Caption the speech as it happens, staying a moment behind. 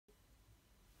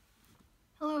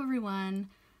Hello everyone.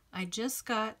 I just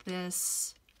got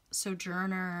this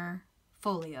Sojourner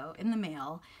Folio in the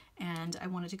mail and I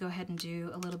wanted to go ahead and do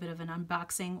a little bit of an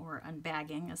unboxing or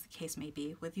unbagging, as the case may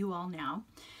be, with you all now.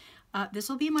 This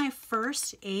will be my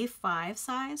first A5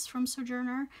 size from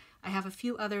Sojourner. I have a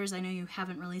few others. I know you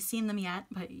haven't really seen them yet,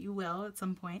 but you will at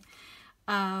some point.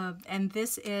 And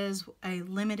this is a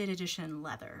limited edition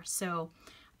leather. So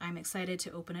I'm excited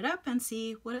to open it up and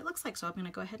see what it looks like. So I'm going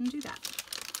to go ahead and do that.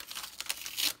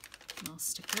 Little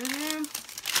sticker there.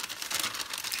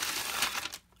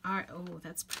 All right, oh,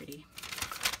 that's pretty.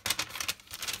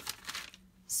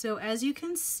 So as you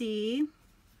can see,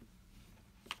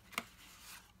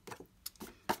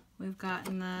 we've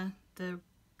gotten the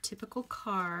typical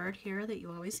card here that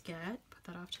you always get. Put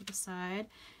that off to the side.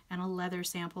 And a leather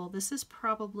sample. This is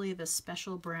probably the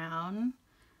special brown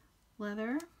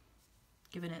leather,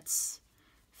 given its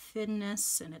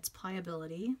thinness and its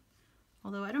pliability.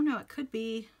 Although I don't know, it could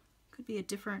be a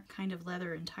different kind of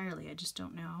leather entirely. I just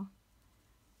don't know.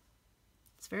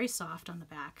 It's very soft on the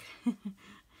back.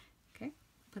 Okay,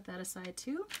 put that aside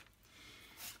too.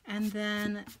 And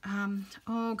then,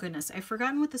 oh goodness, I've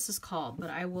forgotten what this is called, but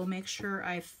I will make sure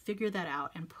I figure that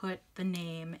out and put the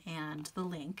name and the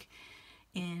link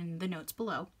in the notes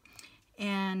below.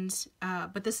 And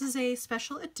but this is a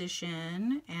special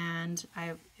edition, and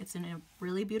it's in a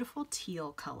really beautiful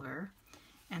teal color,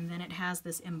 and then it has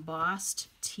this embossed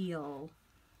teal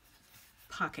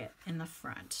pocket in the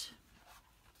front.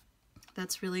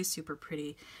 That's really super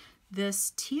pretty.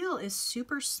 This teal is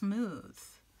super smooth.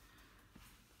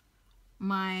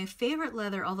 My favorite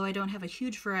leather, although I don't have a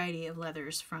huge variety of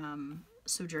leathers from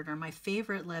Sojourner, my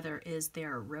favorite leather is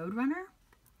their Roadrunner,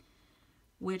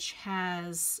 which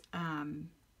has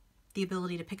the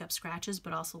ability to pick up scratches,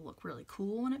 but also look really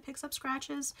cool when it picks up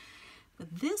scratches.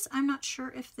 But this, I'm not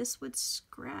sure if this would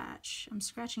scratch. I'm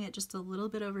scratching it just a little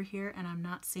bit over here, and I'm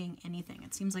not seeing anything.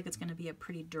 It seems like it's going to be a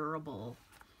pretty durable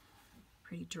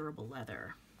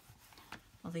leather.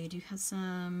 Although you do have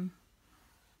some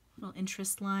little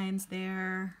interest lines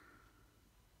there.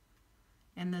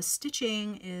 And the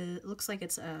stitching looks like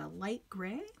it's a light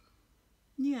gray.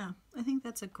 Yeah, I think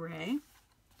that's a gray,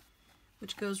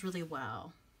 which goes really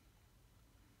well.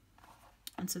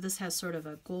 And so this has sort of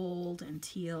a gold and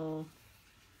teal,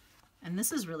 and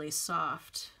this is really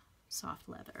soft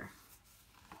leather.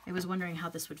 I was wondering how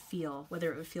this would feel,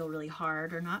 whether it would feel really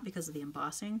hard or not because of the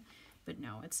embossing, but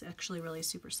no, it's actually really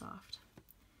super soft.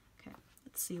 Okay,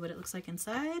 let's see what it looks like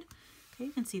inside. Okay,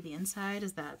 you can see the inside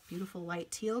is that beautiful light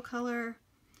teal color,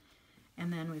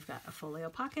 and then we've got a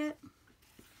folio pocket,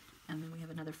 and then we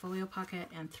have another folio pocket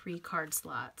and 3 card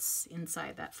slots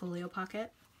inside that folio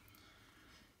pocket.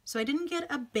 So I didn't get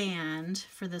a band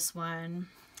for this one.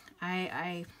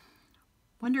 I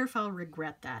wonder if I'll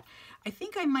regret that. I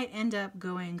think I might end up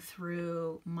going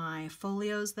through my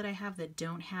folios that I have that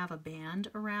don't have a band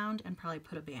around and probably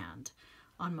put a band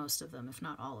on most of them, if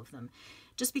not all of them.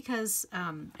 Just because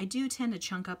I do tend to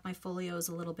chunk up my folios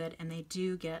a little bit, and they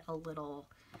do get a little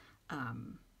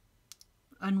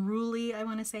unruly, I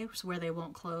want to say, where they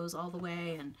won't close all the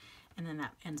way, and then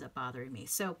that ends up bothering me.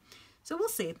 So we'll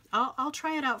see. I'll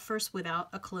try it out first without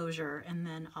a closure, and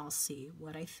then I'll see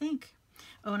what I think.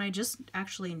 Oh, and I just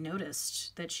actually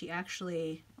noticed that she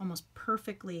actually almost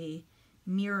perfectly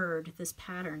mirrored this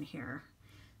pattern here.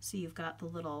 So you've got the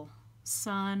little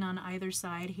sun on either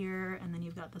side here, and then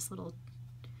you've got this little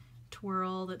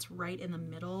twirl that's right in the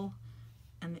middle.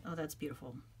 And oh, that's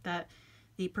beautiful. That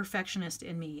the perfectionist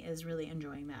in me is really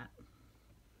enjoying that.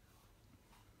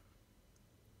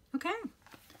 Okay.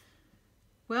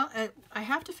 Well, I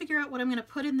have to figure out what I'm going to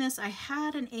put in this. I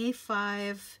had an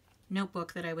A5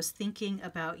 notebook that I was thinking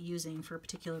about using for a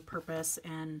particular purpose,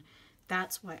 and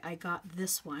that's why I got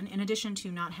this one, in addition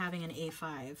to not having an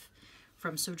A5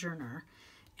 from Sojourner.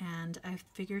 And I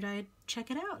figured I'd check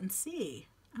it out and see.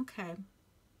 Okay.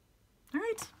 All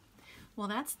right. Well,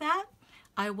 that's that.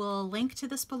 I will link to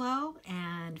this below,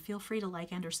 and feel free to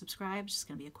like and or subscribe. It's just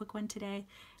going to be a quick one today.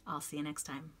 I'll see you next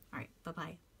time. All right.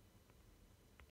 Bye-bye.